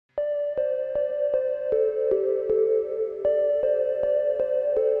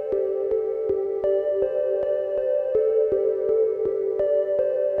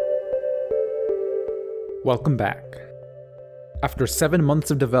Welcome back. After 7 months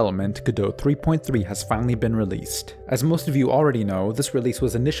of development, Godot 3.3 has finally been released. As most of you already know, this release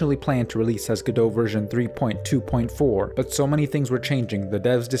was initially planned to release as Godot version 3.2.4, but so many things were changing, the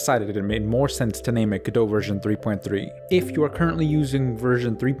devs decided it made more sense to name it Godot version 3.3. If you are currently using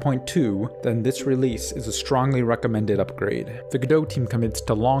version 3.2, then this release is a strongly recommended upgrade. The Godot team commits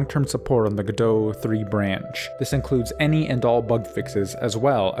to long-term support on the Godot 3 branch. This includes any and all bug fixes, as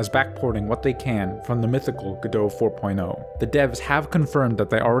well as backporting what they can from the mythical Godot 4.0. The devs have confirmed that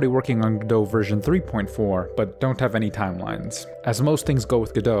they're already working on Godot version 3.4, but don't have any timelines. As most things go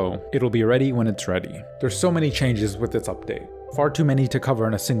with Godot, it'll be ready when it's ready. There's so many changes with this update. Far too many to cover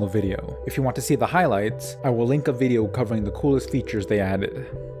in a single video. If you want to see the highlights, I will link a video covering the coolest features they added.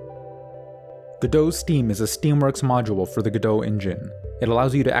 GodotSteam is a Steamworks module for the Godot engine. It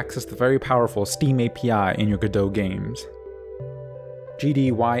allows you to access the very powerful Steam API in your Godot games.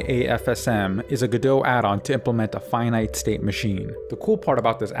 gd-YAFSM is a Godot add-on to implement a finite state machine. The cool part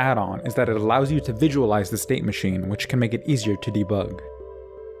about this add-on is that it allows you to visualize the state machine, which can make it easier to debug.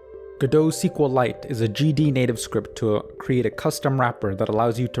 Godot SQLite is a GD native script to create a custom wrapper that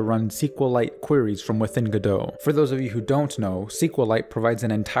allows you to run SQLite queries from within Godot. For those of you who don't know, SQLite provides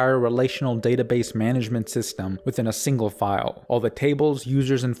an entire relational database management system within a single file. All the tables,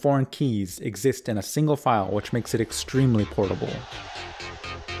 users, and foreign keys exist in a single file, which makes it extremely portable.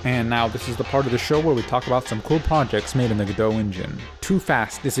 And now this is the part of the show where we talk about some cool projects made in the Godot engine. Too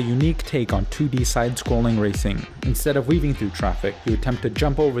Fast is a unique take on 2D side-scrolling racing. Instead of weaving through traffic, you attempt to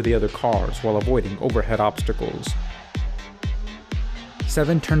jump over the other cars while avoiding overhead obstacles.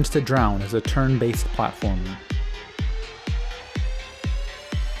 7 Turns to Drown is a turn-based platformer.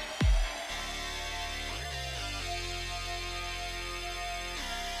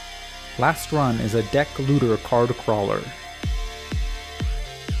 Last Run is a deck looter card crawler.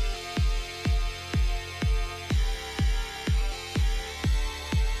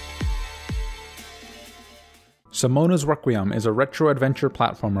 Simona's Requiem is a retro-adventure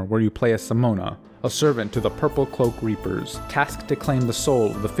platformer where you play as Simona, a servant to the Purple Cloak Reapers, tasked to claim the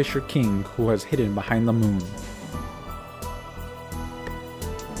soul of the Fisher King who has hidden behind the moon.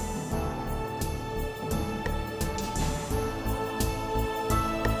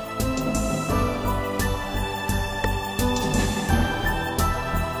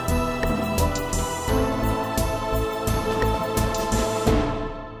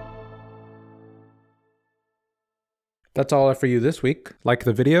 That's all I have for you this week. Like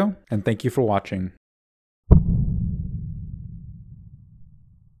the video, and thank you for watching.